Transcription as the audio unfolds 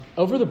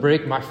Over the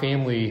break, my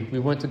family, we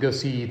went to go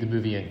see the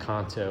movie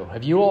Encanto.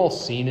 Have you all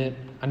seen it?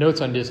 I know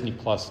it's on Disney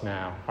Plus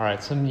now. All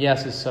right, some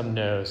yeses, some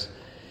nos.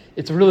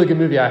 It's a really good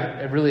movie.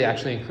 I really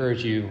actually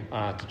encourage you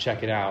to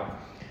check it out.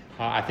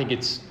 I think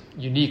it's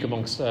unique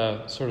amongst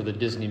sort of the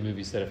Disney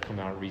movies that have come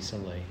out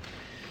recently.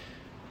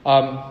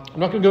 I'm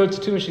not going to go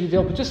into too much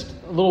detail, but just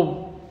a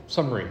little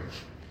summary.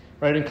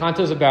 Right,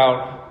 Encanto is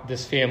about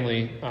this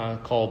family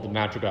called the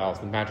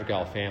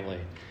Madrigal family.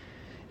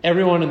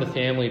 Everyone in the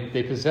family,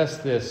 they possess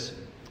this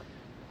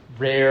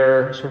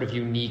rare, sort of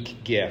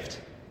unique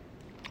gift,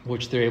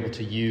 which they're able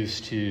to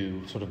use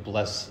to sort of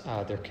bless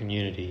their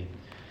community.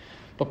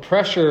 But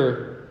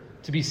pressure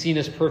to be seen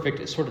as perfect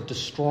is sort of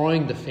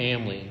destroying the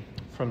family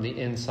from the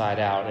inside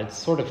out. It's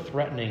sort of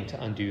threatening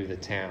to undo the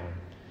town.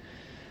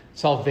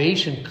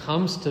 Salvation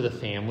comes to the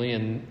family,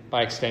 and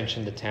by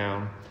extension the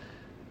town,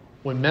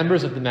 when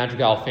members of the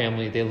Madrigal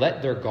family, they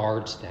let their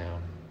guards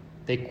down.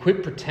 They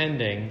quit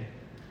pretending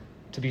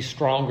to be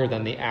stronger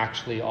than they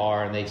actually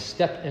are, and they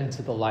step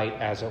into the light,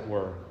 as it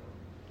were,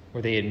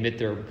 where they admit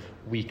their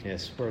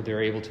weakness, where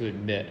they're able to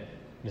admit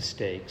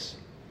mistakes.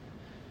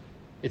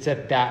 It's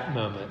at that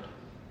moment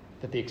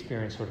that they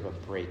experience sort of a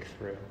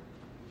breakthrough,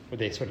 where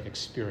they sort of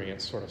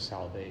experience sort of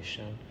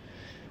salvation.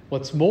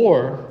 What's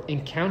more,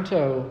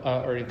 Encanto,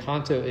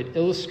 it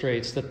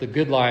illustrates that the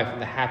good life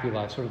and the happy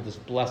life, sort of this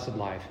blessed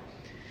life,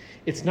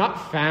 it's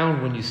not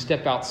found when you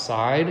step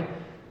outside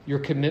your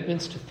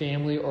commitments to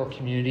family or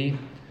community,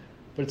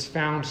 but it's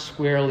found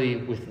squarely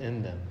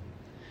within them.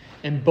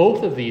 And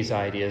both of these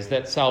ideas,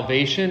 that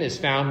salvation is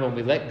found when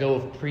we let go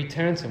of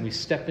pretense and we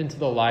step into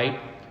the light,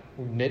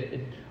 we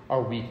admit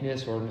our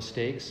weakness or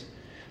mistakes.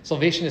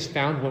 Salvation is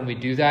found when we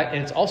do that,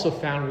 and it's also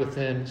found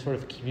within sort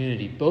of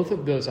community. Both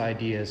of those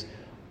ideas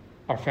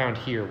are found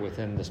here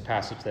within this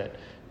passage that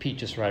Pete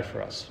just read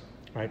for us,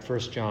 right? 1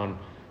 John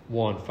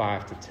 1,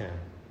 5 to 10.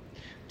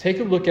 Take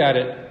a look at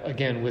it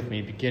again with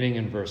me, beginning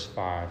in verse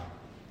 5.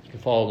 You can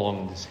follow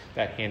along with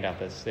that handout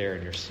that's there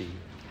in your seat.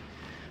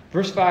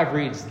 Verse 5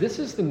 reads, "This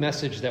is the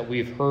message that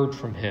we've heard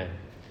from him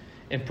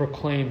and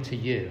proclaimed to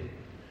you,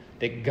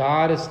 that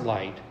God is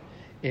light,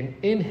 and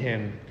in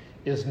him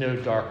is no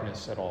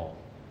darkness at all."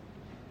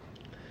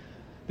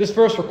 This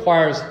verse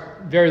requires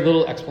very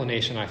little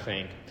explanation, I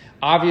think.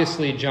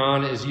 Obviously,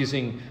 John is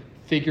using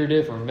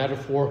figurative or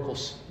metaphorical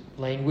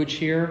language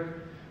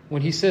here.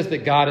 When he says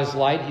that God is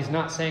light, he's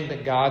not saying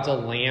that God's a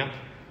lamp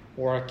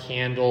or a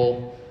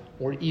candle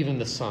or even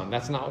the sun.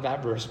 That's not what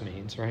that verse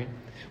means, right?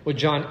 What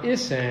John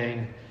is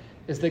saying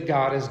is that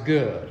God is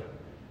good,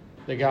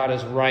 that God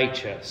is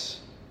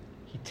righteous.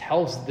 He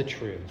tells the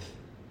truth.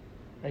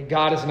 Right?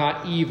 God is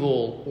not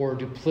evil or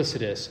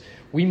duplicitous.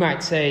 We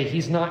might say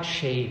he's not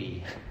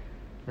shady,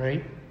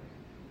 right?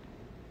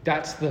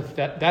 That's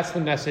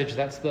the message,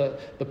 that's the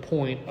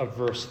point of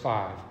verse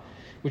 5,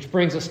 which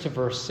brings us to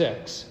verse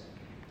 6.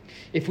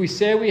 If we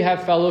say we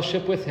have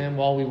fellowship with him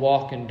while we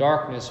walk in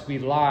darkness, we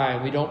lie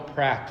and we don't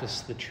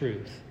practice the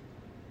truth.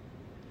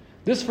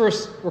 This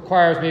verse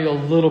requires maybe a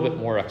little bit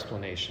more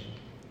explanation.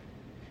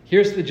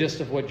 Here's the gist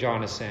of what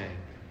John is saying.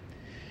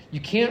 You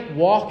can't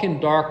walk in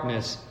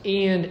darkness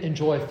and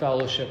enjoy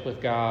fellowship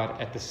with God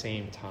at the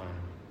same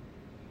time.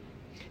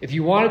 If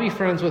you want to be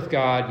friends with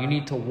God, you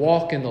need to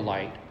walk in the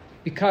light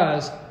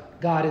because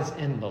God is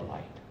in the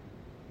light.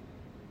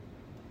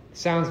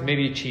 Sounds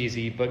maybe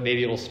cheesy, but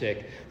maybe it'll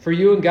stick. For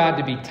you and God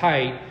to be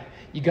tight,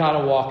 you got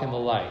to walk in the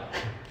light.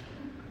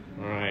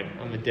 All right,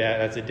 I'm a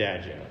dad. That's a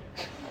dad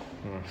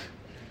joke.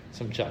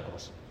 Some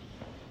chuckles.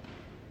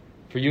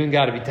 For you and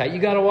God to be tight, you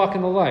got to walk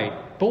in the light.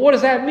 But what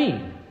does that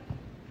mean?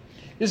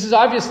 This is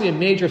obviously a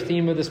major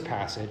theme of this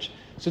passage,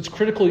 so it's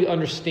critical to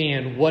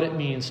understand what it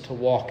means to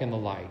walk in the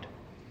light.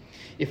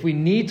 If we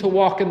need to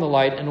walk in the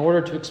light in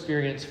order to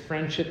experience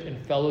friendship and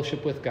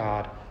fellowship with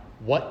God,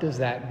 what does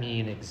that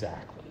mean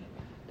exactly?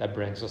 That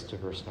brings us to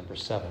verse number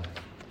 7.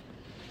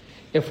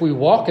 If we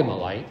walk in the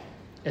light,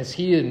 as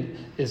he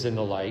is in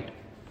the light,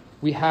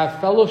 we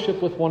have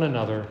fellowship with one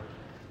another,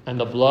 and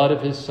the blood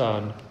of his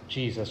Son,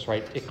 Jesus,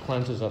 right, it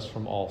cleanses us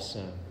from all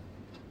sin.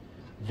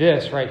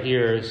 This right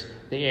here is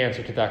the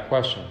answer to that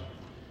question.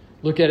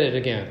 Look at it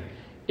again.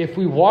 If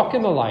we walk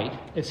in the light,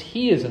 as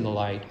he is in the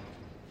light,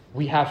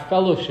 we have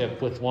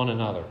fellowship with one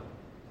another.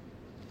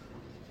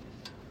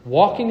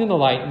 Walking in the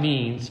light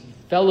means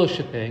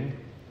fellowshipping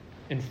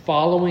and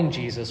following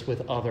Jesus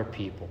with other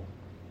people.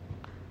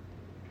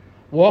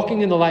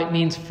 Walking in the light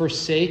means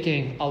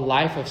forsaking a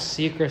life of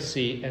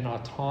secrecy and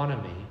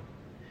autonomy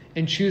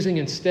and choosing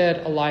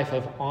instead a life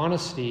of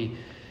honesty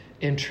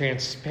and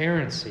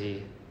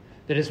transparency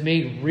that is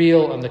made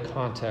real in the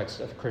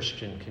context of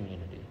Christian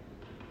community.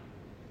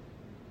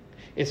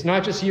 It's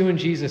not just you and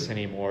Jesus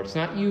anymore. It's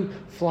not you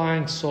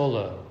flying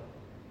solo.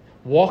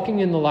 Walking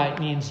in the light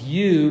means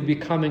you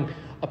becoming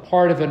a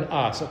part of an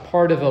us, a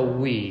part of a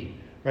we,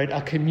 right?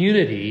 A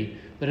community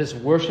that is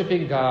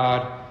worshiping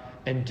God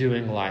and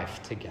doing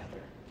life together.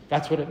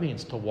 That's what it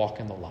means to walk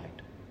in the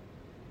light.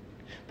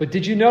 But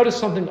did you notice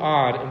something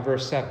odd in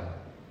verse 7?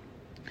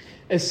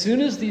 As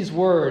soon as these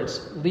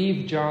words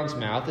leave John's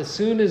mouth, as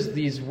soon as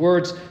these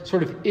words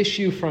sort of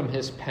issue from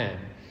his pen,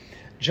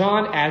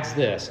 John adds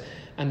this,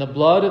 and the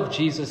blood of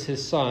Jesus,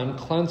 his son,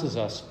 cleanses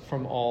us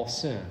from all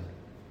sin.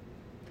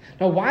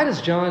 Now, why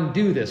does John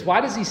do this?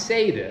 Why does he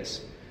say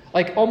this?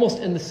 Like almost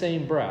in the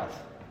same breath.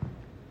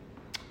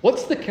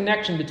 What's the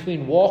connection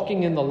between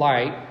walking in the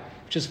light,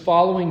 which is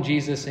following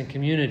Jesus in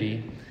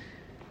community,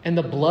 and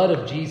the blood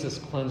of Jesus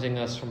cleansing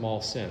us from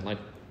all sin? Like,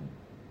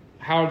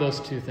 how are those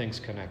two things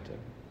connected?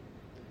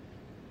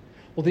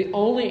 Well, the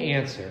only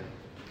answer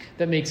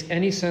that makes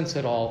any sense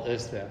at all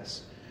is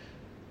this.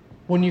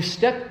 When you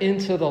step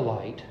into the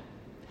light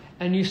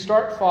and you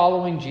start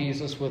following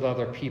Jesus with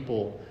other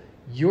people,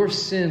 your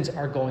sins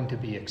are going to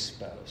be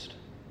exposed.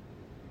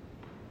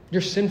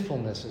 Your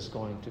sinfulness is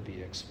going to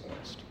be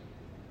exposed.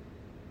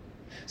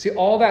 See,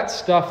 all that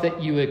stuff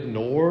that you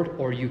ignored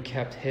or you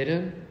kept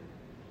hidden,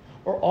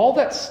 or all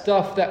that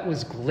stuff that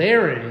was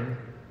glaring,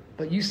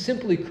 but you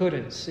simply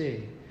couldn't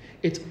see,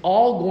 it's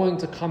all going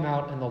to come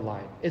out in the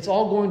light. It's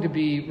all going to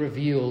be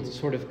revealed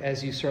sort of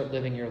as you start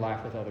living your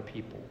life with other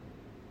people.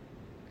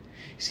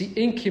 See,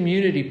 in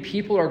community,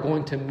 people are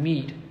going to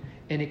meet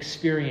and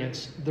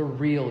experience the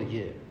real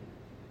you.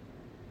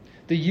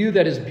 The you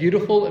that is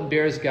beautiful and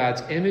bears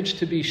God's image,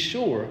 to be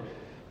sure,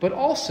 but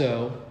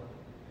also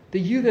the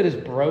you that is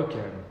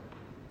broken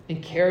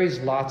and carries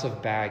lots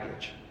of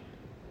baggage,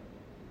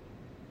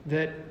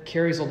 that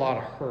carries a lot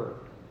of hurt.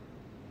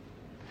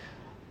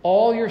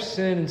 All your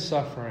sin and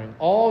suffering,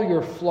 all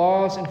your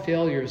flaws and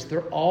failures,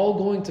 they're all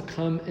going to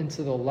come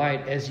into the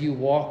light as you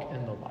walk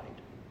in the light.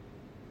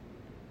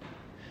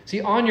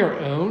 See, on your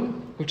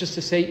own, which is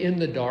to say in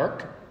the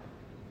dark,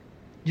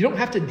 you don't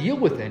have to deal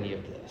with any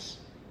of this.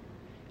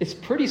 It's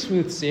pretty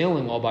smooth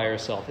sailing all by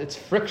yourself. It's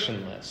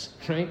frictionless,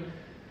 right?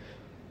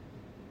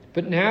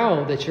 But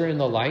now that you're in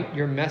the light,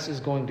 your mess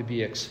is going to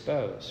be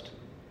exposed.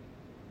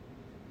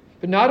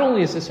 But not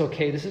only is this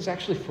okay, this is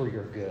actually for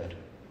your good.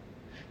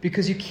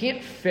 Because you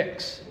can't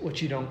fix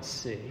what you don't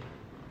see.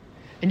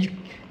 And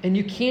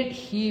you can't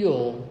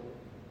heal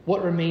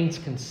what remains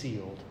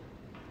concealed.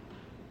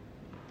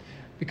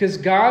 Because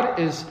God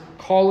is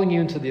calling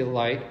you into the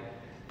light.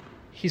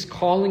 He's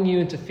calling you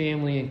into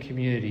family and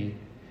community.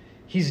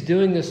 He's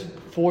doing this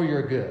for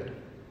your good,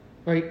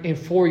 right? And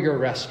for your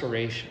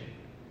restoration.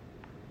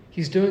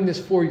 He's doing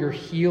this for your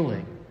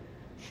healing,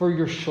 for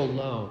your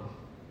shalom.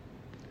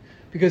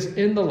 Because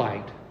in the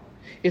light,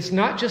 it's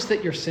not just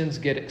that your sins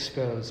get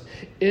exposed.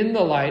 In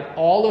the light,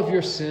 all of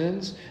your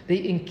sins,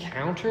 they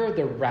encounter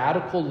the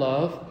radical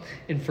love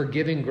and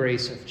forgiving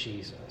grace of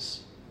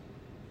Jesus.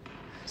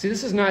 See,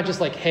 this is not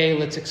just like, hey,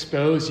 let's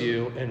expose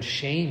you and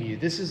shame you.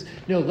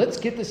 No, let's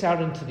get this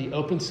out into the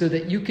open so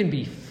that you can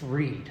be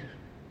freed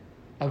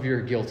of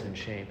your guilt and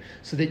shame,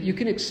 so that you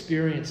can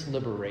experience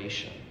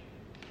liberation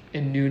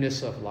and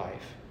newness of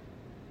life,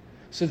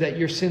 so that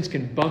your sins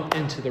can bump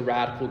into the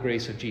radical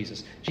grace of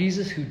Jesus.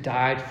 Jesus who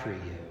died for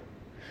you,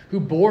 who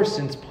bore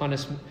sin's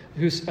punishment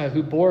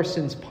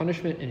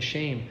and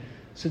shame,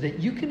 so that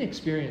you can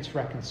experience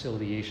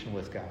reconciliation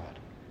with God,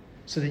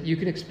 so that you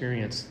can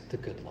experience the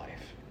good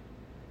life.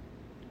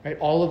 Right?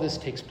 All of this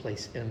takes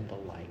place in the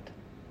light.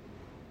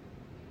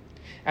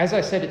 As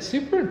I said, it's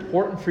super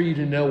important for you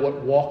to know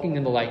what walking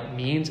in the light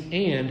means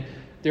and,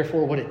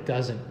 therefore, what it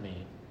doesn't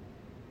mean.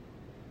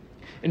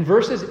 In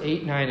verses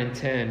 8, 9, and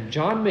 10,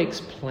 John makes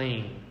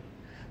plain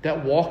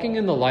that walking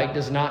in the light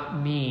does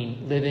not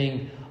mean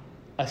living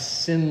a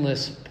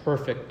sinless,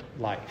 perfect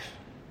life.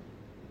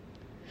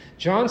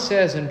 John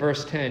says in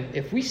verse 10,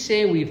 if we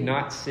say we've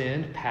not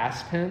sinned,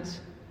 past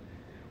tense,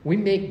 we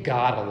make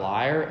God a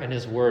liar and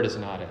his word is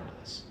not in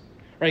us.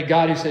 Right?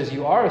 God who says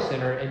you are a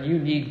sinner and you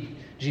need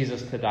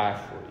Jesus to die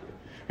for you.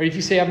 Or if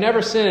you say I've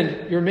never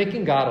sinned, you're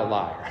making God a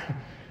liar.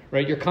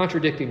 Right? You're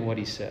contradicting what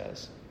he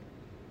says.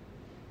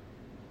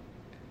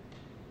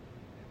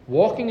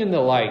 Walking in the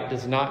light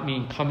does not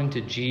mean coming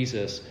to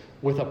Jesus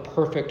with a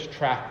perfect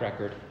track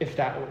record, as if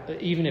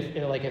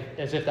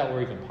that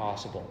were even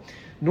possible.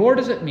 Nor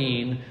does it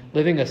mean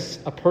living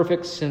a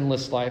perfect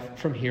sinless life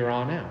from here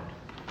on out.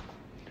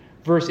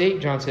 Verse 8,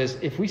 John says,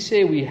 if we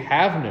say we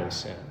have no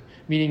sin,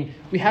 meaning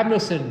we have no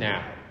sin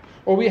now,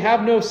 or we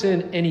have no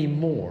sin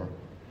anymore,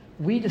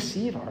 we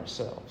deceive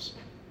ourselves,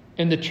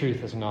 and the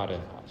truth is not in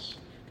us.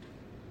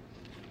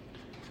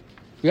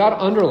 We ought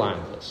to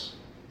underline this.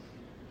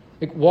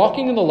 Like,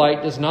 walking in the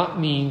light does not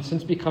mean,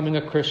 since becoming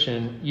a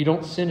Christian, you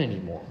don't sin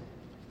anymore.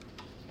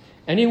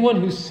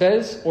 Anyone who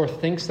says or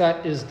thinks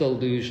that is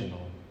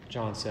delusional,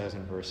 John says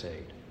in verse 8.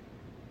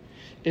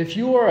 If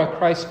you are a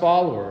Christ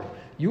follower,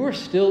 you are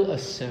still a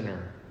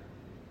sinner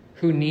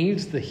who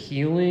needs the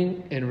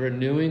healing and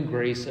renewing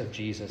grace of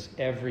Jesus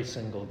every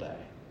single day.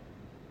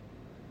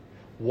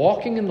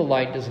 Walking in the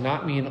light does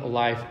not mean a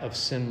life of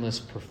sinless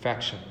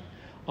perfection.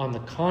 On the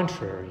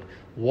contrary,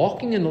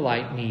 walking in the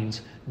light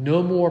means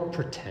no more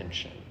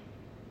pretension.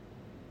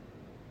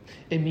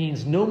 It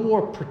means no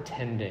more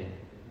pretending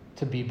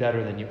to be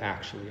better than you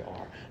actually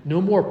are. No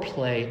more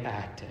play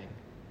acting.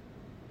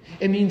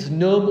 It means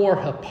no more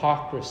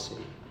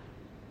hypocrisy,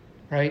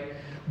 right?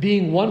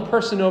 being one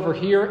person over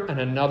here and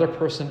another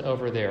person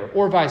over there,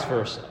 or vice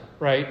versa,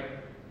 right?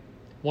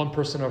 One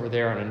person over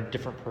there and a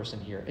different person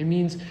here. It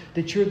means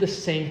that you're the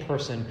same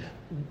person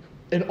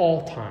in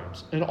all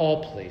times, in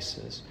all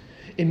places.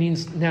 It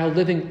means now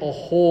living a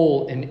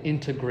whole and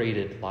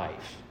integrated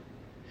life.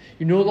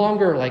 You're no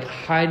longer like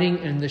hiding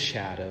in the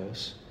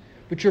shadows,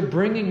 but you're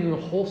bringing your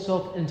whole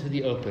self into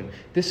the open.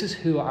 This is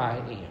who I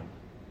am.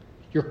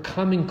 You're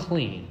coming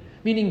clean,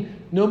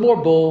 meaning no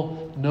more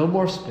bull, no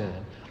more spin.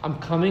 I'm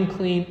coming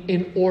clean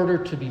in order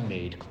to be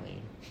made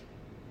clean.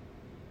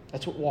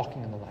 That's what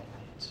walking in the light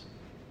means.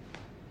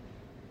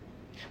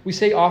 We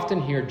say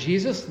often here,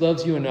 Jesus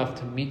loves you enough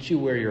to meet you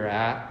where you're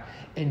at,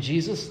 and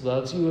Jesus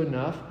loves you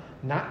enough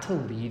not to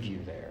leave you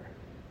there.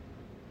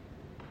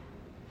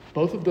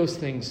 Both of those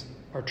things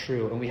are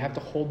true, and we have to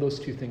hold those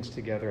two things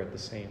together at the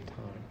same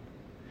time.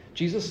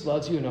 Jesus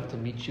loves you enough to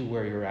meet you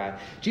where you're at.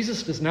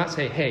 Jesus does not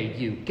say, hey,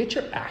 you, get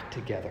your act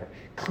together,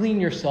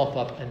 clean yourself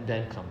up, and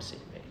then come see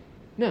me.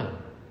 No.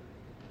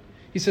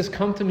 He says,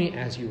 come to me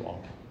as you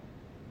are.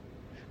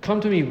 Come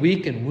to me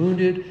weak and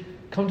wounded.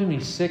 Come to me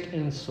sick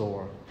and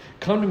sore.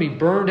 Come to me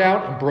burned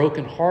out and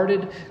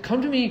brokenhearted.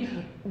 Come to me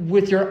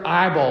with your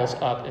eyeballs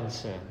up in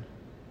sin.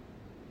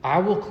 I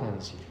will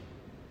cleanse you.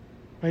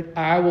 Right?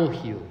 I will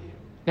heal you.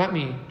 Not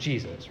me,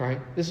 Jesus, right?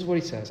 This is what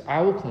he says.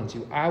 I will cleanse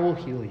you. I will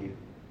heal you.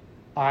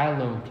 I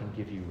alone can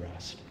give you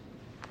rest.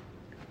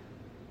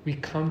 We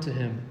come to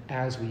him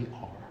as we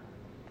are.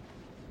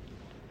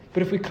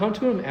 But if we come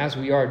to him as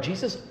we are,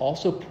 Jesus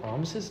also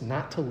promises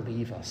not to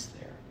leave us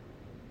there.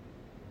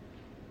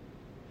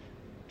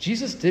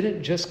 Jesus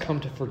didn't just come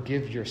to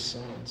forgive your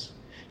sins.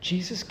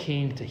 Jesus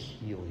came to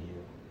heal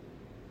you,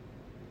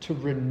 to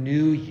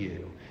renew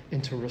you,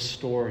 and to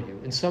restore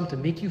you, and some to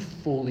make you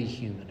fully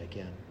human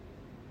again,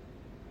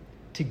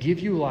 to give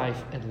you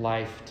life and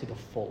life to the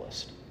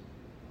fullest.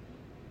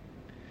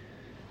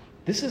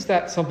 This is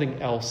that something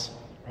else,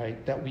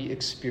 right, that we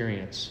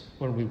experience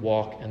when we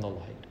walk in the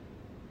light.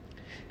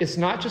 It's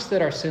not just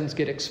that our sins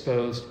get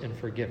exposed and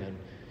forgiven.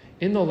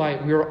 In the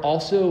light, we are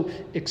also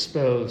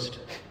exposed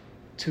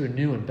to a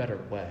new and better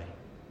way.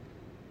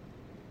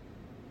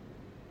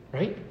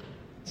 Right?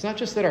 It's not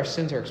just that our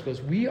sins are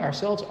exposed. We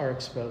ourselves are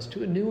exposed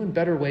to a new and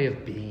better way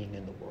of being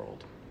in the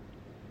world.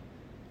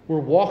 We're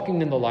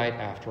walking in the light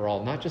after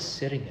all, not just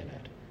sitting in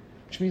it,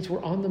 which means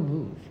we're on the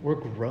move. We're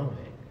growing.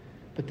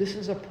 But this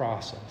is a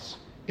process.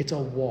 It's a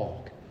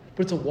walk.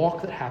 But it's a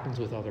walk that happens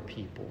with other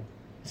people.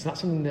 It's not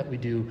something that we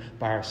do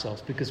by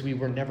ourselves because we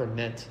were never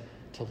meant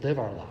to live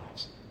our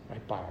lives,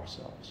 right, by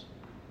ourselves.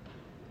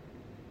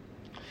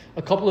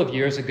 A couple of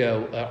years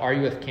ago,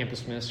 RUF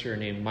campus minister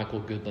named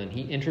Michael Goodland,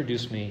 he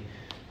introduced me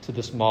to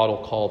this model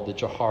called the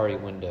Johari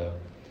window.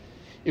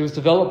 It was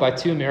developed by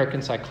two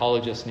American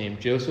psychologists named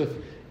Joseph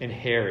and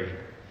Harry.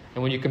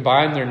 And when you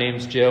combine their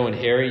names, Joe and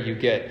Harry, you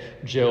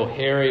get Joe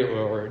Harry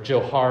or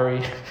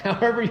Johari,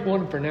 however you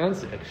want to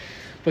pronounce it.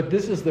 But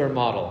this is their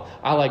model.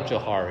 I like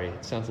Johari.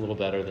 It sounds a little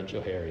better than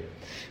Johari,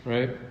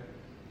 right?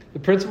 The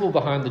principle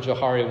behind the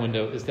Johari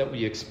window is that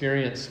we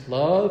experience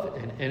love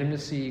and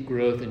intimacy,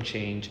 growth, and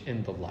change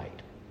in the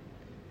light.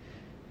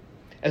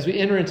 As we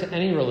enter into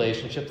any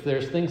relationships,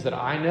 there's things that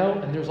I know,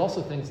 and there's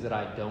also things that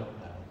I don't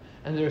know.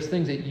 And there's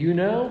things that you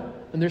know,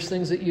 and there's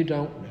things that you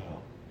don't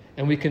know.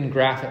 And we can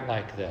graph it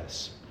like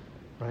this,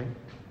 right?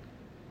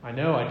 I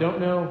know, I don't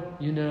know,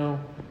 you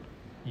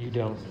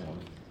don't know.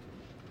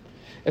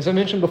 As I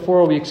mentioned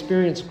before, we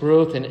experience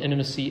growth and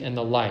intimacy in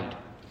the light.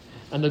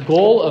 And the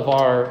goal of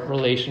our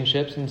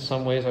relationships, in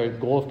some ways, our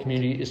goal of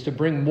community, is to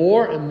bring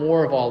more and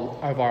more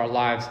of our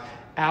lives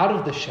out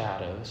of the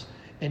shadows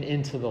and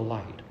into the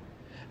light.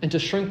 And to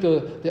shrink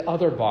the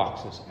other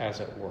boxes,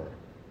 as it were.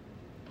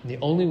 And the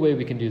only way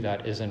we can do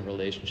that is in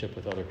relationship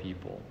with other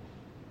people.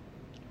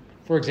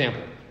 For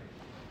example,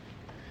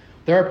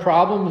 there are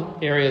problem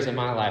areas in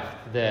my life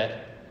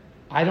that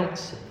I don't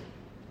see,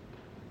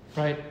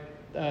 right?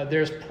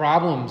 There's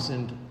problems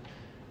and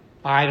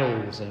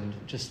idols and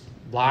just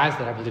lies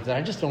that I believe that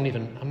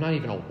I'm not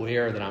even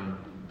aware that I'm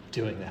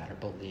doing that or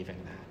believing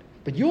that.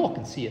 But you all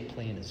can see it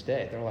plain as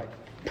day. They're like,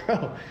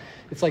 bro,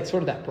 it's like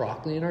sort of that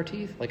broccoli in our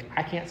teeth. Like,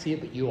 I can't see it,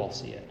 but you all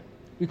see it.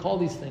 We call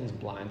these things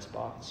blind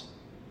spots.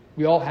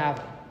 We all have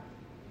them,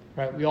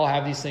 right? We all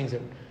have these things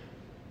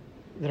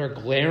that are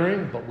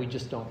glaring, but we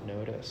just don't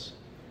notice.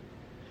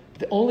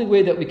 The only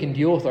way that we can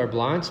deal with our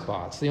blind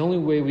spots, the only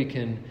way we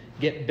can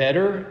get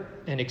better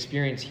and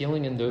experience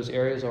healing in those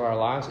areas of our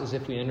lives is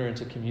if we enter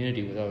into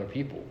community with other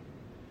people.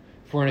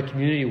 If we're in a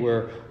community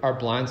where our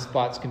blind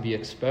spots can be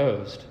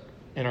exposed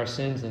and our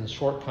sins and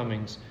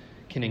shortcomings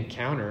can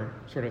encounter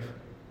sort of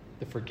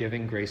the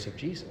forgiving grace of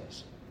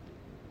Jesus.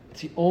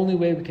 That's the only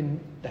way we can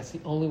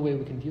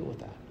deal with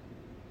that.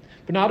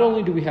 But not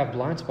only do we have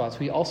blind spots,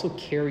 we also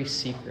carry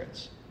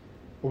secrets,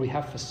 or we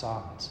have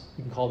facades.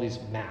 We can call these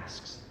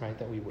masks, right,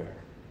 that we wear.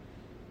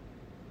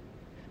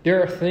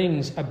 There are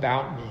things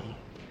about me,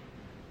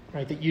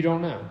 right, that you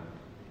don't know.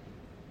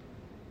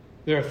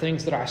 There are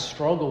things that I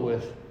struggle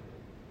with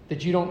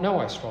that you don't know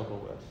I struggle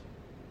with.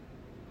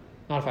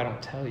 Not if I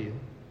don't tell you.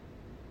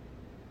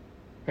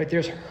 Right?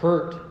 There's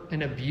hurt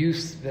and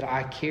abuse that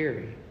I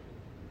carry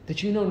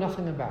that you know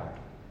nothing about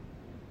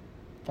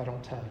if I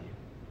don't tell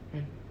you.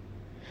 Right?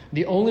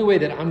 The only way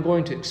that I'm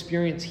going to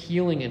experience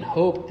healing and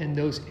hope in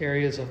those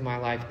areas of my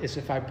life is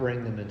if I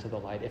bring them into the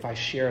light, if I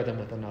share them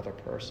with another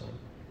person.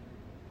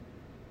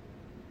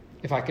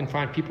 If I can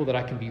find people that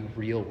I can be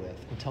real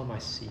with and tell my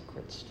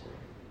secrets to.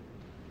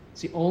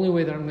 It's the only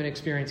way that I'm going to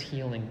experience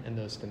healing in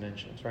those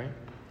dimensions, right?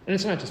 And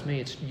it's not just me,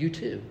 it's you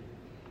too.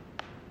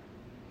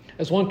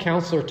 As one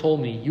counselor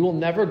told me, you will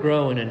never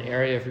grow in an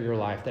area of your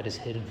life that is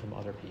hidden from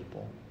other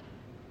people.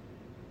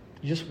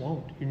 You just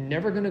won't. You're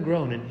never going to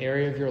grow in an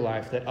area of your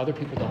life that other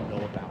people don't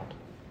know about.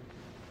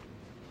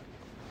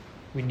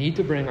 We need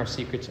to bring our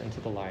secrets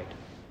into the light.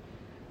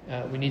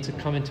 We need to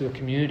come into a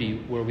community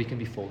where we can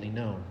be fully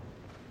known.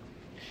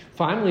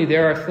 Finally,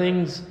 there are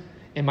things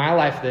in my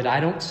life that I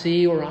don't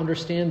see or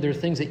understand. There are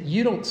things that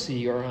you don't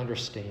see or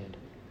understand.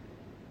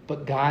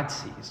 But God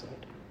sees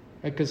it.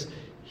 Right? Because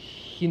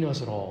He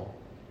knows it all.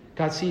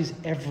 God sees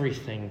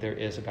everything there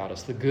is about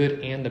us, the good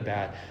and the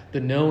bad,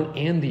 the known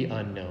and the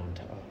unknown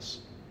to us,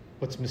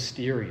 what's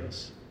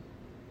mysterious.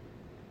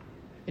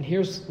 And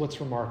here's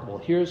what's remarkable.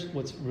 Here's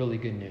what's really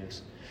good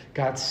news.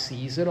 God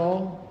sees it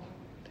all,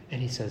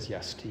 and He says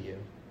yes to you.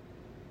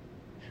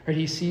 Right?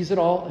 He sees it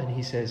all, and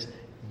He says,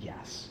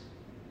 yes,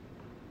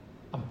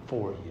 I'm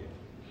for you.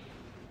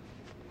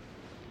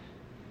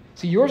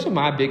 See, yours and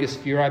my biggest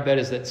fear, I bet,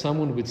 is that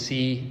someone would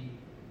see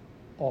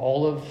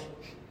all of,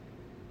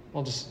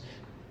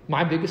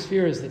 my biggest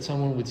fear is that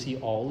someone would see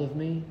all of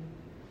me,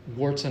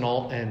 warts and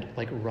all, and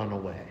run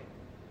away.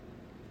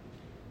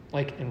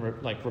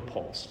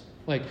 Repulsed.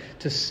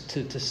 To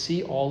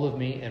see all of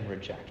me and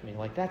reject me.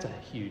 That's a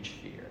huge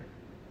fear.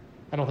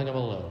 I don't think I'm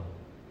alone.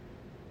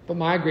 But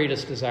my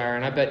greatest desire,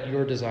 and I bet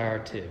your desire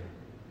too,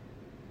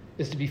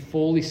 is to be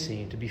fully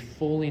seen, to be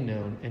fully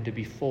known, and to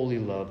be fully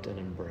loved and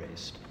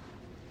embraced.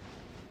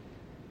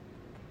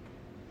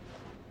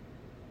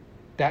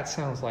 That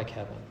sounds like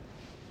heaven.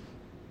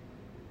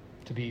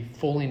 To be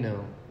fully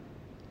known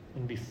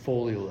and be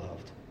fully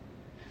loved.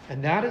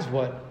 And that is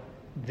what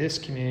this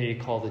community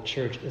called the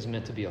church is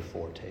meant to be a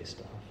foretaste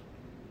of.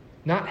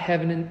 Not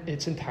heaven in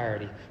its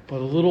entirety, but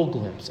a little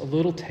glimpse, a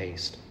little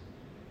taste.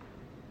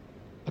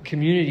 A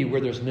community where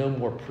there's no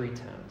more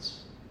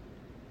pretense.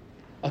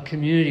 A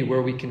community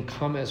where we can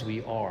come as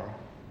we are.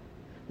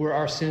 Where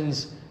our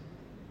sins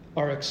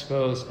are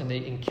exposed and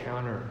they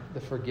encounter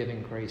the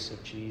forgiving grace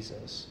of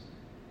Jesus.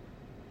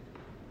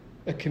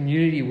 A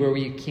community where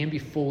we can be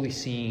fully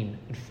seen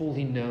and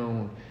fully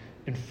known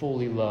and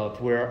fully loved,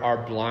 where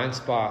our blind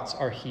spots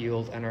are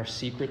healed and our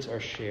secrets are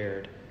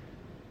shared.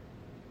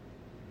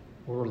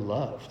 We're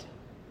loved,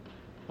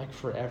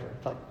 forever.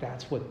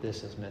 That's what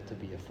this is meant to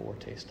be a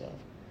foretaste of.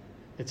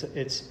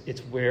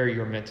 It's where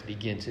you're meant to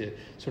begin to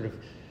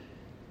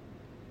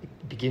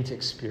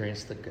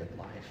experience the good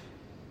life.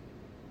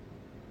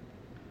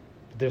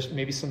 There's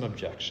maybe some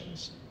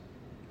objections.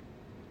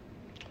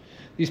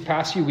 These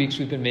past few weeks,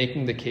 we've been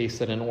making the case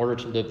that in order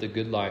to live the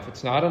good life,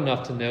 it's not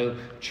enough to know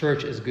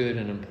church is good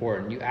and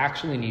important. You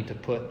actually need to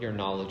put your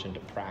knowledge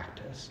into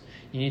practice.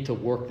 You need to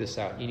work this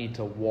out. You need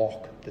to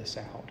walk this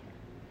out.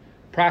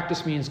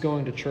 Practice means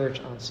going to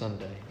church on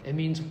Sunday. It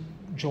means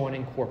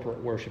joining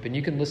corporate worship. And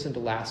you can listen to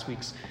last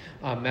week's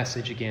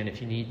message again if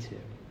you need to.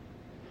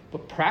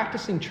 But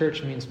practicing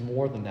church means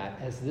more than that,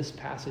 as this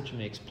passage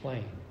makes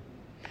plain.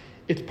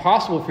 It's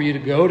possible for you to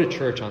go to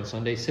church on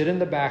Sunday, sit in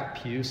the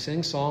back pew,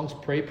 sing songs,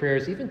 pray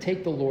prayers, even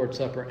take the Lord's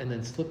Supper, and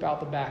then slip out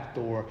the back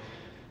door,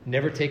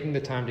 never taking the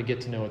time to get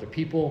to know other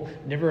people,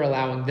 never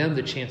allowing them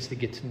the chance to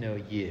get to know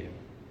you.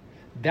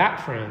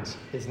 That, friends,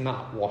 is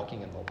not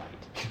walking in the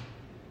light,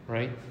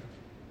 right?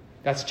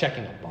 That's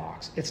checking a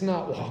box. It's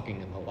not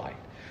walking in the light.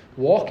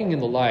 Walking in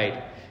the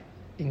light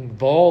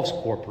involves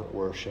corporate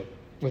worship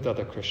with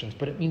other Christians,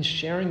 but it means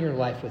sharing your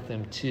life with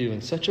them too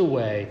in such a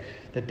way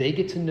that they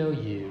get to know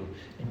you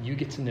and you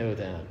get to know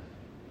them,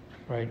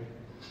 right?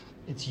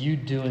 It's you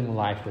doing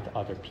life with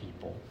other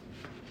people.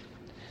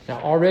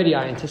 Now, already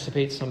I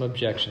anticipate some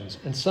objections,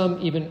 and some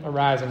even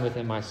arising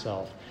within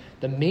myself.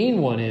 The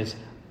main one is,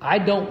 I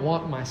don't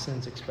want my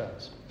sins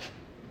exposed.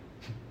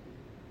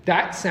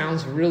 That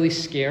sounds really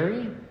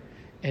scary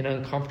and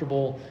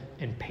uncomfortable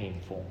and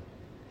painful,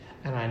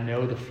 and I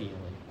know the feeling.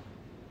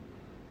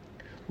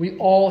 We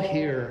all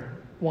here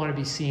want to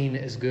be seen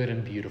as good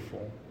and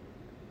beautiful.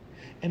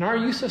 And our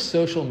use of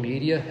social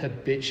media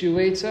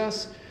habituates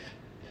us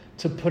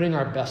to putting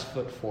our best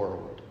foot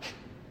forward.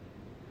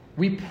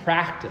 We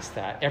practice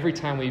that every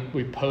time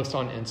we post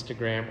on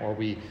Instagram or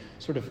we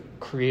sort of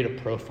create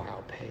a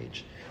profile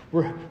page.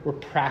 We're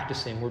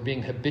practicing, we're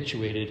being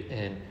habituated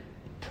in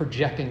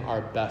projecting our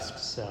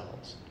best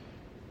selves.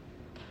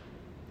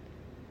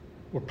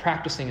 We're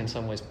practicing in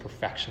some ways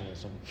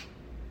perfectionism.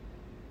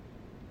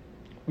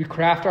 We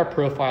craft our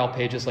profile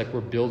pages like we're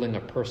building a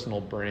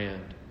personal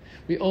brand.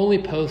 We only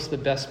post the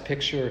best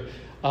picture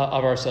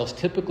of ourselves,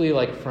 typically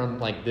from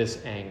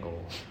this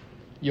angle.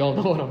 You all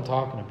know what I'm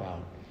talking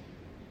about.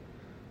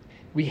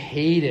 We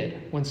hate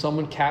it when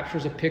someone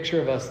captures a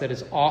picture of us that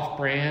is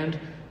off-brand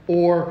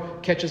or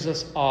catches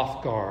us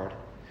off guard.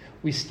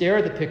 We stare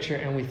at the picture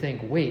and we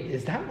think, wait,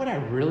 is that what I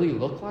really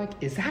look like?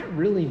 Is that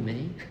really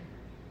me?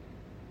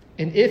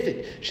 And if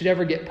it should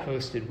ever get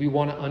posted, we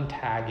want to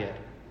untag it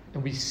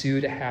and we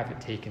sue to have it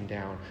taken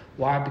down.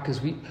 Why?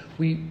 Because we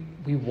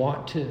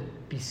want to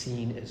be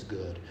seen as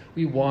good.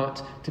 We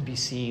want to be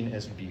seen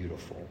as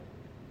beautiful.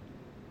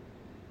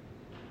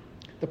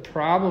 The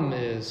problem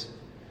is,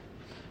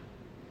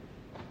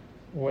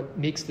 what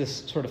makes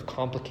this sort of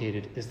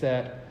complicated is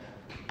that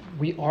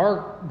we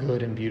are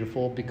good and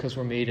beautiful because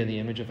we're made in the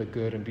image of a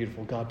good and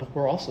beautiful God, but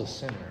we're also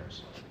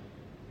sinners.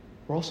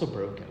 We're also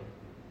broken.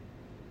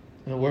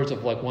 In the words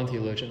of one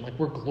theologian,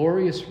 we're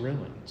glorious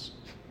ruins,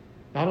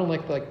 not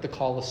unlike the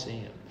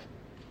Colosseum,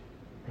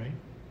 right?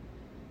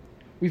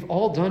 We've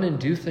all done and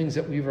do things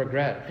that we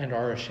regret and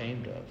are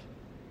ashamed of.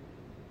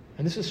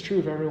 And this is true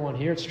of everyone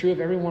here. It's true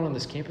of everyone on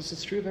this campus.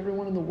 It's true of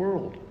everyone in the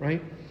world,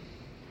 right?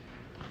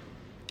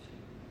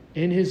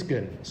 In his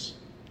goodness,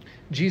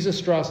 Jesus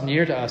draws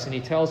near to us and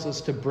he tells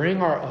us to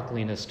bring our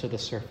ugliness to the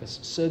surface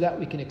so that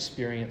we can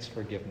experience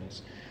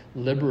forgiveness,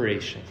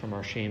 liberation from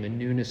our shame, and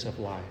newness of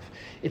life.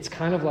 It's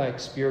kind of like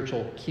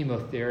spiritual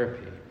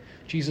chemotherapy.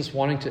 Jesus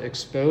wanting to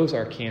expose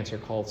our cancer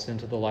called sin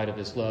to the light of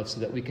his love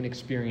so that we can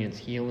experience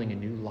healing and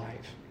new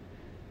life.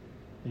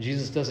 And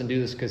Jesus doesn't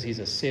do this because he's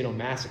a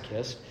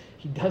sadomasochist.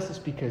 He does this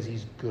because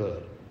he's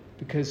good,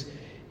 because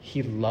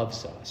he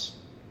loves us,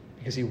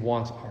 because he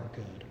wants our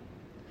good.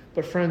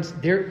 But friends,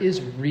 there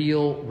is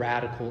real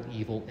radical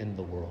evil in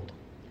the world.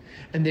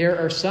 And there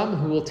are some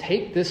who will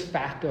take this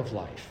fact of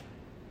life,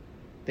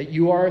 that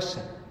you are a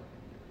sinner,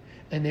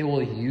 and they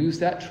will use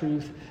that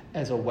truth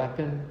as a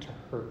weapon to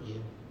hurt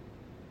you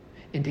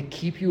and to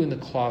keep you in the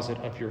closet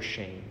of your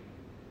shame,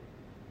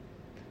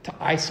 to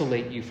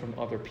isolate you from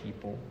other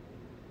people.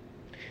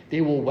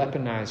 They will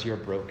weaponize your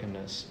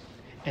brokenness,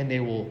 and they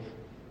will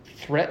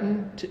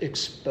threaten to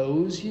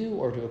expose you,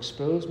 or to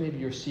expose maybe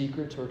your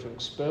secrets, or to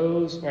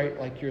expose,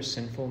 your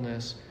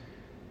sinfulness,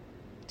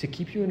 to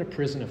keep you in a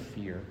prison of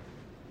fear.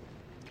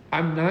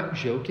 I'm not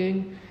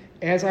joking.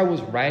 As I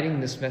was writing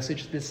this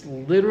message, this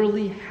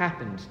literally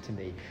happened to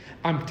me.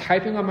 I'm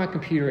typing on my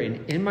computer,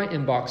 and in my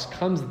inbox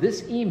comes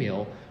this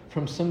email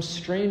from some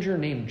stranger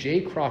named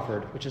Jay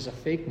Crawford, which is a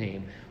fake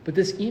name. But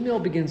this email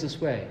begins this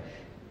way,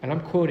 and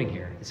I'm quoting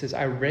here. It says,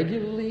 "I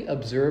regularly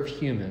observe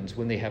humans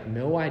when they have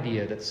no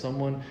idea that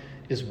someone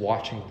is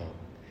watching them.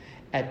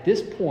 At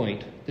this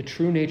point, the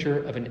true nature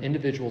of an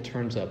individual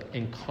turns up,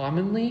 and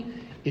commonly,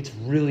 it's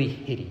really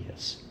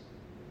hideous."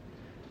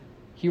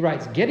 He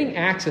writes, "Getting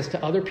access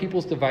to other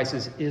people's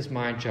devices is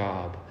my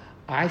job.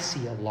 I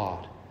see a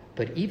lot,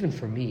 but even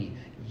for me,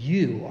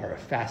 you are a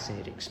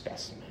fascinating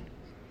specimen."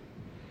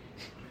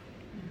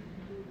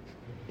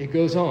 It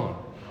goes on.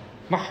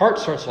 My heart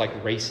starts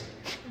racing.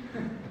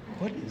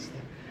 What is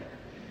that?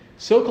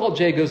 So-called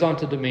Jay goes on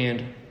to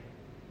demand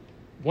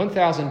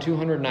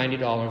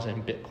 $1,290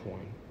 in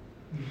Bitcoin.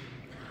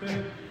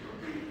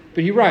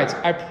 But he writes,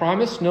 "I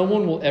promise no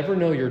one will ever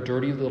know your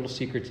dirty little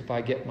secrets if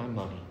I get my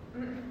money.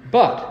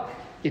 But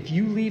if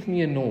you leave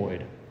me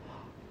annoyed,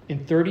 in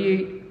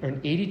 38 or in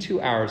 82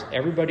 hours,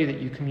 everybody that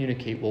you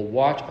communicate will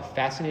watch a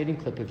fascinating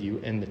clip of you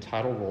in the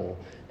title role,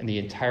 and the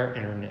entire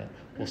internet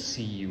will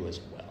see you as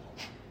well."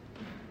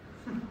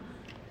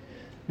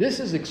 This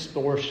is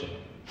extortion,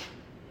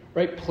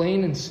 right?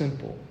 Plain and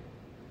simple.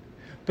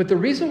 But the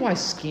reason why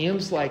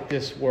scams like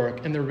this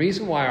work, and the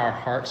reason why our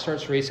heart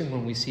starts racing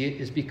when we see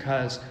it, is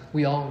because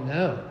we all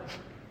know.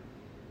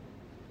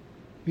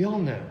 We all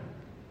know.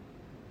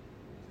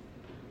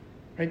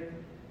 Right?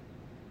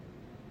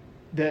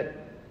 That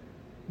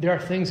there are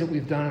things that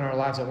we've done in our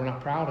lives that we're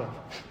not proud of.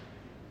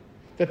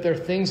 That there are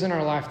things in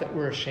our life that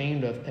we're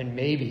ashamed of, and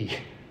maybe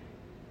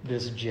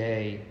this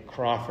Jay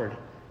Crawford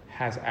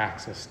has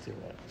access to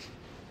it.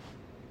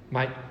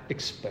 Might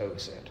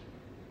expose it.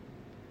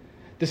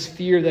 This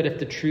fear that if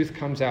the truth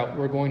comes out,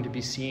 we're going to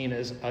be seen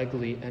as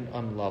ugly and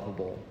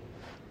unlovable.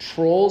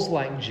 Trolls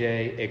like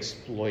Jay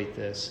exploit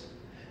this.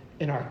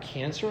 In our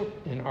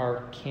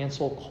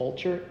cancel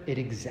culture, it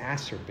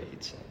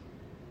exacerbates it.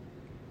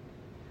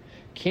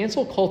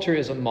 Cancel culture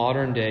is a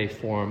modern-day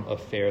form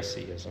of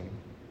Phariseeism.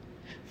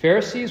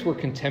 Pharisees were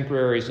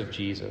contemporaries of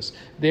Jesus.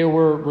 They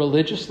were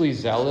religiously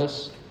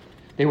zealous.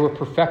 They were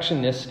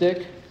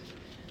perfectionistic.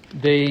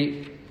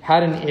 They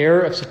had an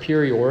air of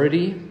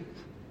superiority.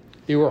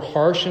 They were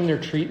harsh in their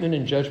treatment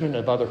and judgment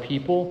of other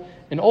people.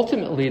 And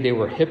ultimately, they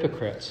were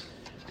hypocrites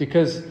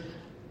because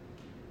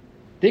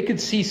they could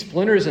see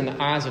splinters in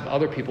the eyes of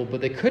other people, but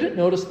they couldn't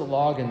notice the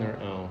log in their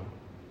own.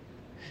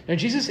 Now,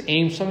 Jesus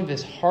aimed some of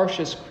his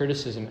harshest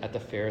criticism at the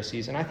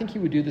Pharisees, and I think he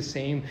would do the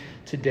same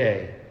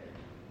today,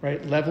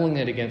 right? Leveling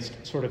it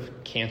against sort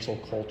of cancel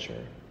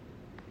culture.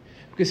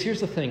 Because here's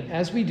the thing,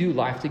 as we do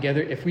life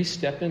together, if we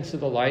step into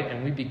the light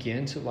and we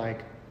begin to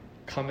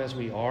come as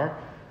we are,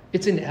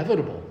 it's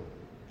inevitable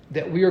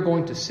that we are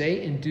going to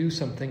say and do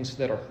some things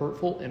that are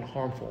hurtful and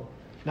harmful.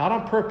 Not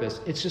on purpose,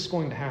 it's just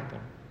going to happen.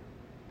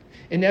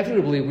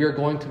 Inevitably, we are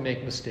going to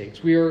make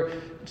mistakes.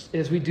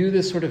 As we do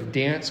this sort of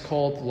dance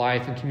called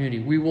life and community,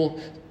 we will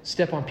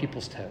step on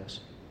people's toes.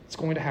 It's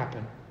going to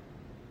happen.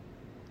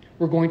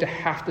 We're going to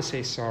have to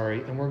say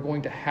sorry, and we're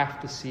going to have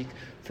to seek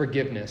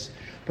forgiveness.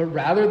 But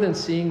rather than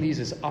seeing these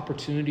as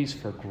opportunities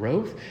for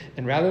growth,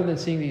 and rather than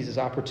seeing these as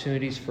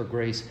opportunities for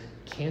grace,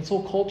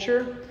 cancel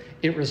culture,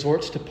 it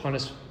resorts to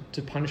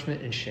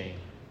punishment and shame.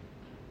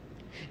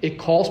 It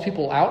calls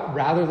people out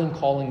rather than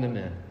calling them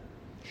in.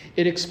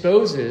 It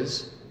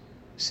exposes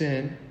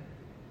sin.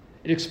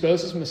 It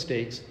exposes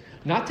mistakes,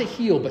 not to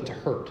heal, but to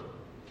hurt,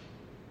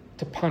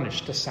 to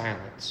punish, to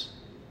silence.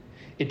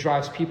 It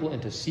drives people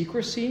into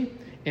secrecy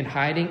and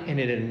hiding, and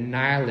it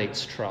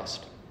annihilates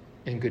trust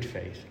and good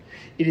faith.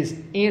 It is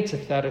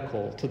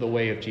antithetical to the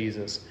way of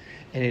Jesus,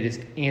 and it is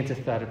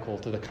antithetical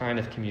to the kind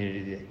of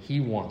community that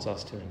he wants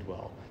us to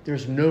indwell.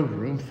 There's no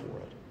room for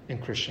it in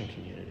Christian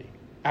community.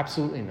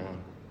 Absolutely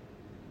none.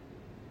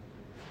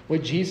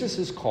 What Jesus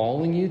is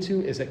calling you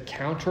to is a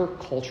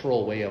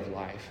countercultural way of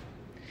life.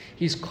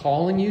 He's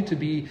calling you to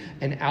be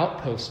an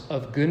outpost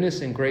of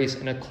goodness and grace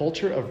in a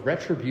culture of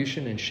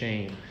retribution and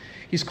shame.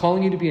 He's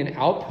calling you to be an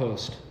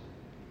outpost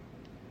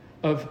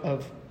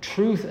of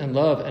truth and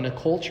love in a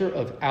culture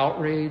of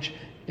outrage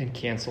and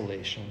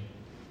cancellation.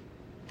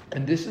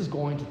 And this is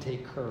going to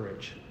take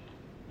courage.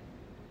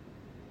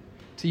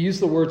 To use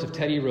the words of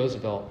Teddy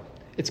Roosevelt,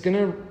 it's going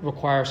to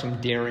require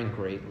some daring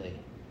greatly.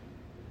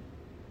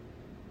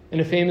 In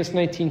a famous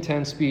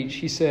 1910 speech,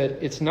 he said,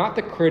 "It's not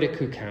the critic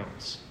who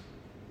counts.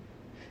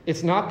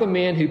 It's not the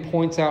man who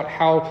points out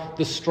how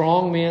the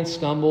strong man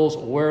stumbles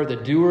or where the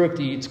doer of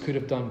deeds could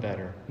have done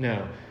better.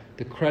 No,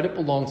 the credit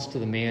belongs to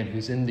the man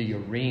who's in the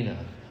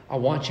arena. I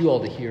want you all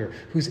to hear,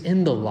 who's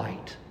in the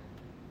light.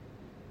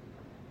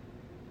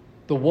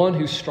 The one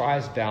who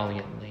strives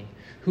valiantly,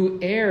 who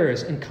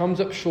errs and comes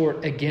up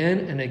short again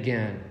and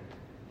again,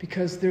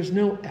 because there's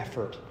no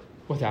effort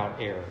without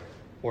error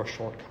or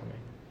shortcoming."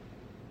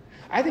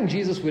 I think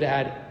Jesus would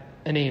add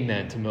an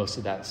amen to most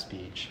of that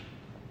speech.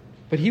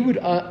 But he would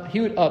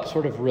up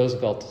sort of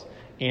Roosevelt's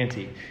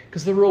ante.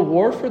 Because the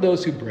reward for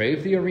those who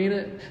brave the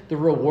arena, the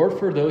reward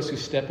for those who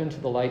step into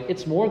the light,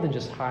 it's more than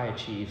just high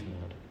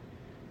achievement.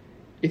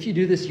 If you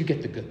do this, you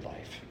get the good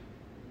life.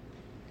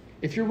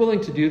 If you're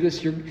willing to do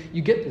this,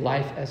 you get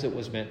life as it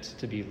was meant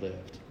to be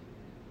lived.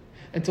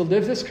 And to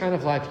live this kind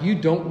of life, you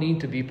don't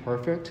need to be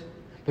perfect,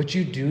 but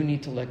you do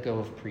need to let go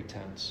of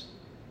pretense.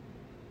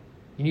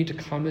 You need to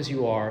come as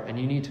you are, and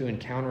you need to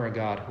encounter a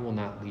God who will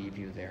not leave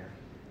you there.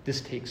 This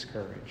takes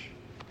courage.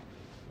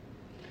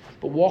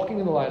 But walking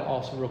in the light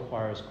also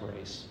requires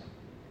grace.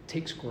 It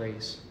takes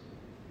grace.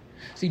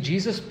 See,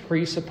 Jesus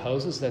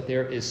presupposes that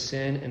there is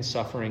sin and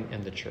suffering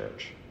in the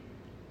church.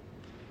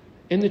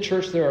 In the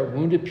church, there are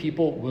wounded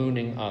people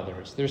wounding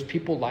others. There's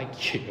people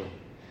like you.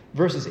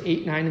 Verses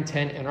 8, 9, and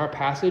 10 in our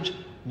passage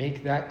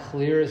make that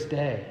clear as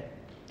day.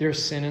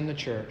 There's sin in the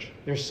church.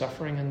 There's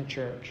suffering in the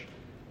church.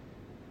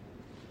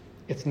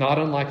 It's not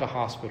unlike a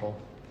hospital.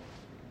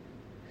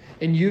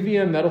 In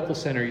UVM Medical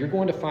Center, you're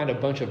going to find a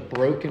bunch of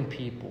broken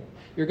people.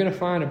 You're going to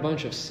find a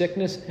bunch of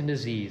sickness and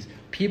disease,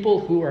 people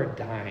who are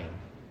dying.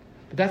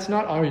 But that's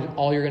not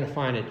all you're going to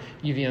find at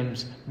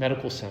UVM's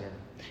Medical Center.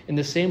 In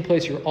the same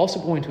place, you're also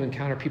going to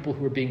encounter people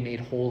who are being made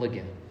whole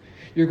again.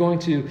 You're going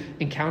to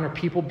encounter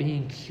people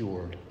being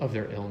cured of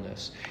their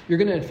illness. You're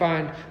going to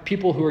find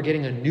people who are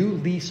getting a new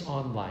lease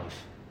on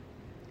life.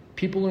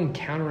 People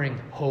encountering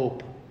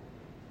hope.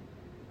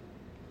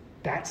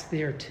 That's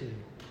there too.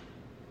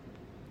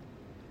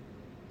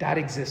 That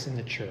exists in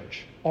the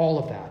church. All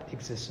of that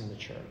exists in the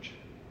church.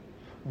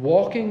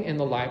 Walking in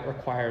the light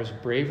requires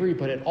bravery,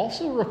 but it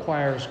also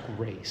requires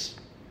grace.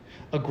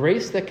 A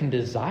grace that can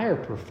desire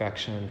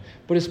perfection,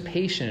 but is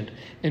patient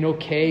and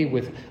okay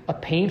with a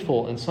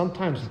painful and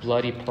sometimes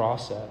bloody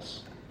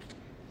process.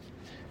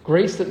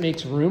 Grace that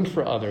makes room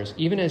for others,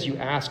 even as you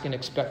ask and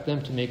expect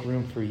them to make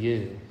room for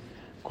you.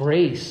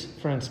 Grace,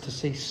 friends, to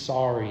say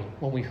sorry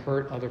when we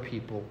hurt other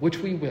people, which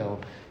we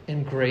will.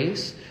 And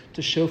grace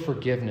to show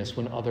forgiveness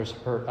when others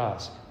hurt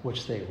us,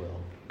 which they will.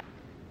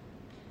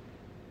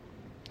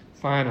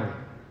 Finally,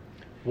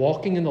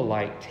 walking in the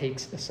light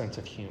takes a sense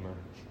of humor.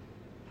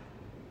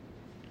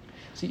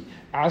 See,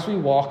 as we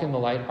walk in the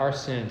light, our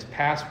sins,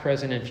 past,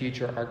 present, and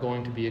future, are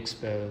going to be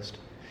exposed.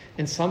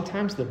 And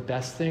sometimes the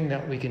best thing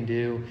that we can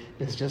do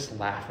is just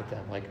laugh at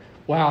them. Like,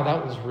 wow,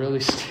 that was really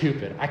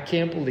stupid. I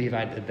can't believe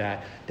I did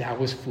that. That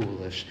was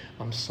foolish.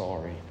 I'm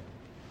sorry.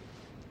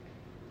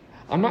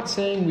 I'm not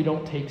saying we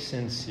don't take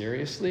sin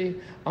seriously.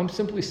 I'm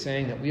simply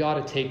saying that we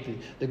ought to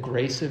take the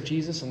grace of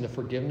Jesus and the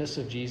forgiveness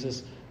of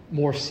Jesus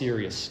more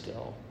serious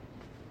still.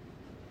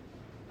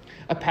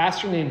 A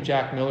pastor named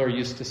Jack Miller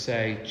used to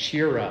say,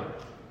 "Cheer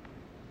up.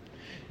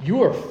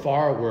 You are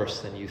far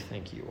worse than you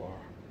think you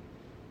are.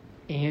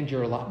 And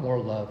you're a lot more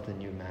loved than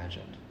you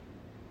imagined."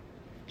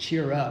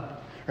 Cheer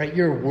up. Right?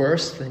 You're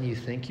worse than you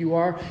think you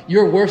are.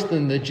 You're worse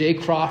than the Jay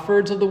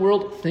Crawfords of the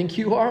world think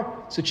you are.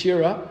 So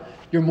cheer up.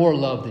 You're more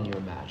loved than you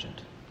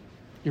imagined.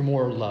 You're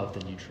more loved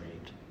than you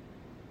dreamed.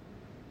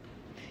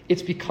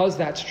 It's because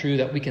that's true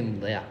that we can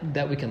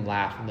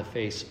laugh in the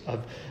face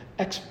of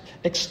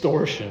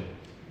extortion.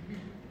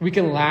 We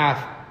can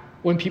laugh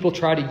when people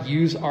try to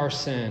use our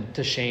sin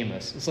to shame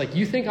us. It's like,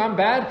 you think I'm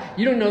bad?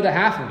 You don't know the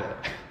half of it.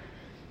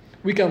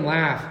 We can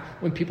laugh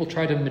when people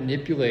try to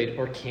manipulate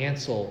or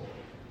cancel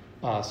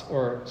us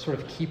or sort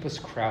of keep us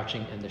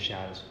crouching in the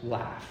shadows.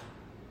 Laugh.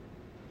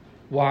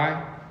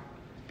 Why?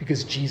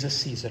 Because Jesus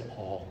sees it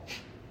all,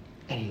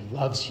 and he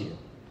loves you.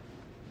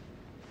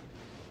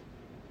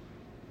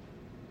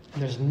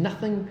 And there's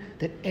nothing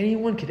that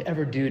anyone could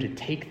ever do to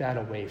take that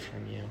away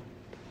from you.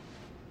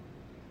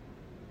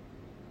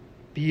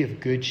 Be of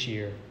good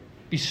cheer.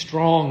 Be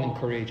strong and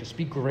courageous.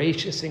 Be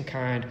gracious and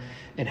kind,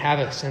 and have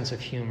a sense of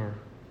humor.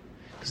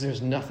 Because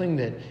there's nothing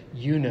that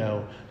you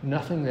know,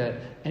 nothing that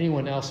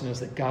anyone else knows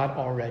that God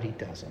already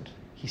doesn't.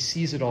 He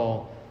sees it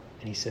all,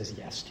 and he says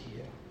yes to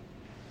you.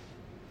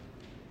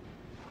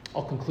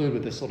 I'll conclude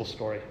with this little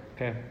story,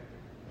 okay?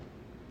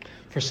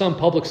 For some,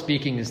 public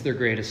speaking is their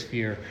greatest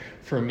fear.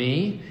 For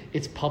me,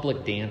 it's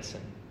public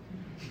dancing.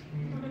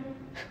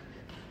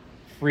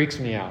 Freaks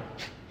me out.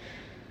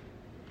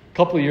 A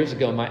couple of years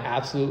ago, my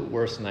absolute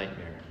worst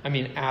nightmare,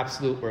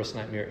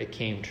 it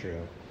came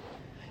true.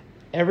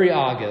 Every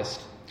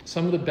August,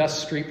 some of the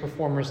best street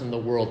performers in the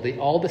world, they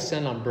all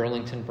descend on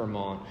Burlington,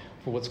 Vermont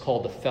for what's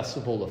called the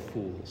Festival of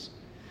Fools.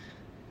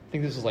 I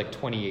think this was like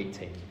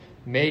 2018.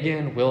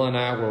 Megan, Will, and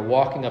I were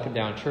walking up and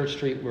down Church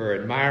Street. We were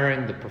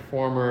admiring the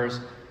performers,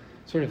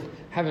 sort of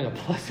having a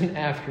pleasant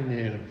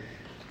afternoon.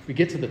 We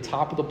get to the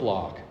top of the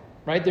block,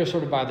 right there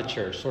sort of by the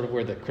church, sort of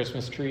where the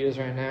Christmas tree is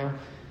right now.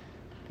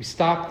 We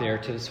stop there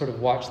to sort of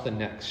watch the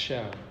next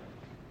show.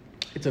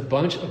 It's a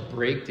bunch of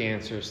break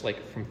dancers,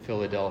 like from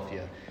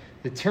Philadelphia.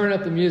 They turn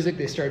up the music,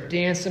 they start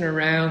dancing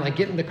around, like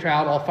getting the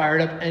crowd all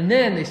fired up, and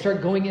then they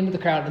start going into the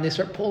crowd and they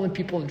start pulling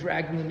people and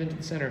dragging them into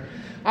the center.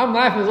 I'm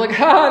laughing. It's like, look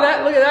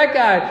at that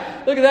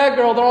guy, look at that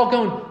girl. They're all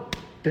going.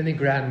 Then they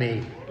grab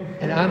me,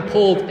 and I'm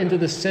pulled into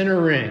the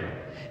center ring.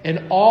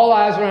 And all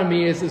eyes are on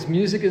me as this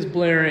music is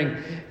blaring,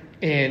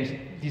 and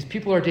these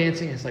people are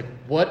dancing. It's like,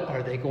 what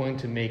are they going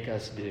to make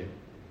us do?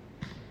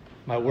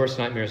 My worst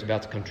nightmare is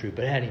about to come true,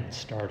 but it hadn't even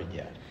started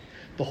yet.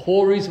 The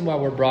whole reason why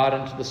we're brought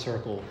into the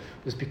circle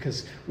was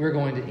because we're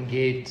going to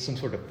engage some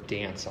sort of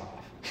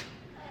dance-off,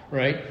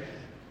 right?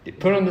 They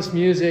put on this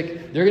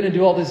music, they're going to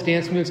do all these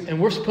dance moves, and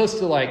we're supposed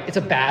to, it's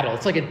a battle.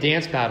 It's like a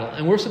dance battle,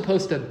 and we're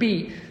supposed to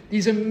beat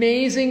these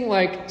amazing,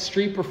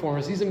 street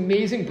performers, these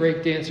amazing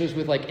break dancers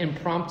with,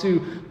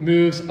 impromptu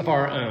moves of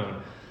our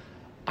own.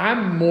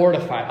 I'm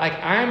mortified.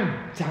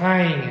 I'm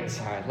dying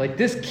inside.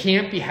 This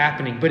can't be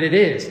happening, but it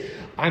is.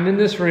 I'm in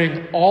this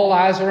ring, all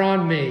eyes are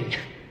on me,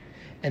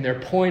 and they're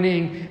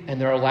pointing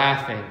and they're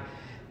laughing.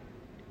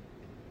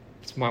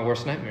 It's my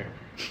worst nightmare.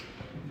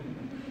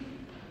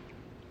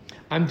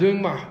 I'm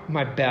doing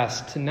my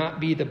best to not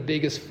be the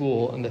biggest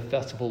fool in the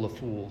Festival of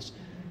Fools,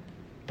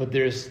 but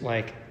there's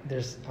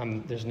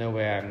no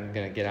way I'm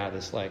going to get out of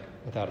this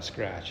without a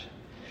scratch.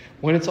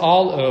 When it's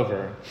all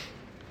over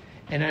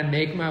and I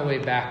make my way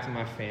back to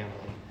my family,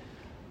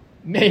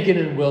 Megan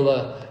and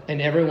Willa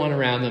and everyone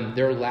around them,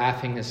 they're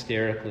laughing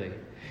hysterically.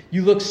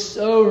 "You look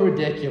so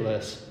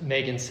ridiculous,"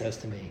 Megan says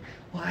to me.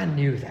 "Well, I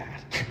knew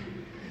that."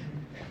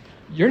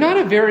 "You're not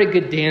a very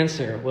good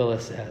dancer," Willa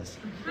says.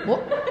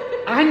 "Well,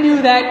 I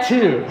knew that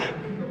too."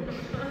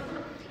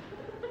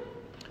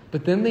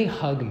 But then they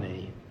hug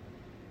me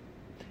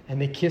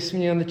and they kiss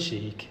me on the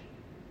cheek.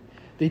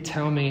 They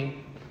tell me,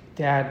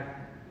 "Dad,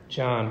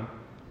 John,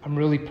 I'm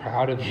really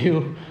proud of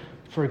you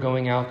for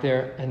going out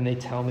there," and they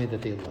tell me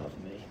that they love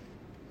me.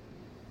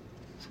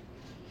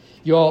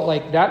 Y'all,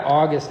 that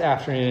August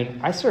afternoon,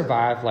 I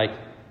survived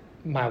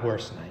my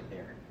worst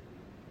nightmare.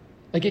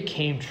 It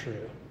came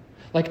true.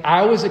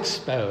 I was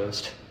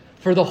exposed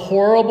for the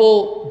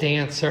horrible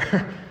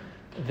dancer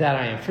that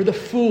I am, for the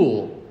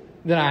fool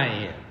that I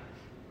am.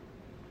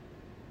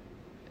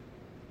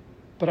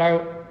 But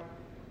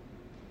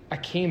I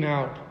came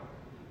out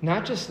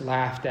not just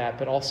laughed at,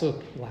 but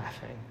also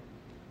laughing.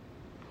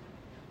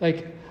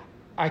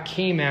 I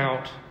came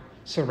out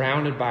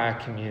surrounded by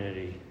a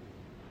community,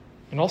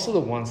 and also the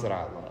ones that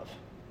I love.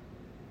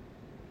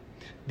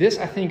 This,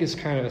 I think, is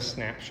kind of a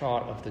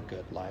snapshot of the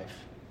good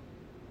life.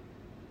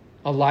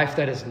 A life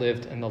that is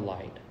lived in the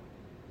light.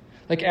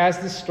 As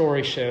this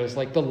story shows,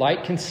 the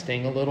light can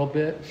sting a little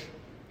bit.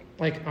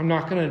 I'm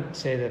not going to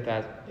say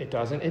that it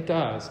doesn't. It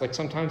does.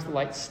 Sometimes the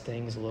light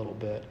stings a little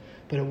bit,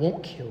 but it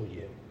won't kill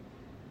you.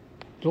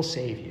 It'll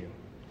save you.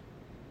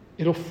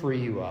 It'll free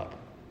you up.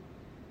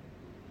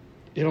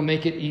 It'll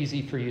make it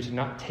easy for you to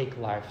not take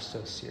life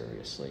so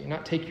seriously,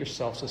 not take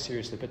yourself so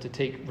seriously, but to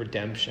take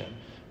redemption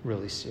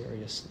really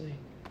seriously.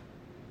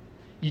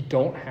 You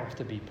don't have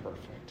to be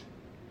perfect.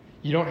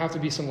 You don't have to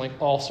be some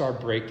all-star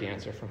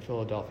breakdancer from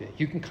Philadelphia.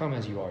 You can come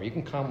as you are. You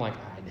can come like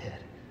I did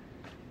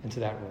into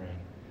that ring.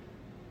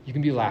 You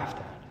can be laughed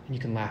at, and you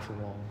can laugh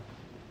along.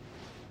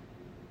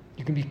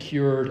 You can be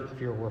cured of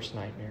your worst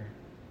nightmare.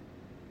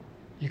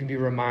 You can be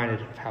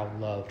reminded of how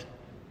loved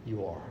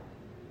you are.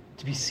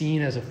 To be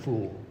seen as a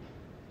fool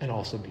and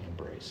also be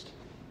embraced.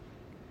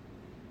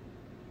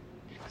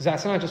 Because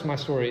that's not just my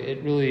story.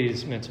 It really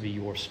is meant to be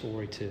your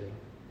story too.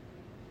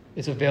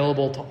 It's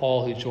available to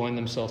all who join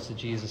themselves to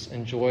Jesus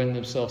and join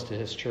themselves to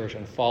his church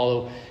and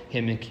follow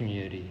him in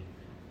community,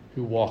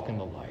 who walk in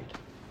the light.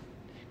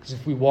 Because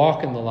if we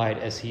walk in the light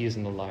as he is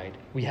in the light,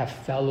 we have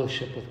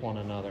fellowship with one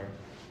another.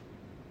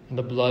 And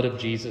the blood of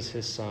Jesus,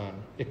 his Son,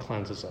 it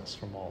cleanses us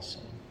from all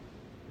sin.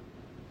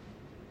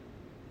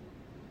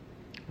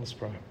 Let's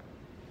pray.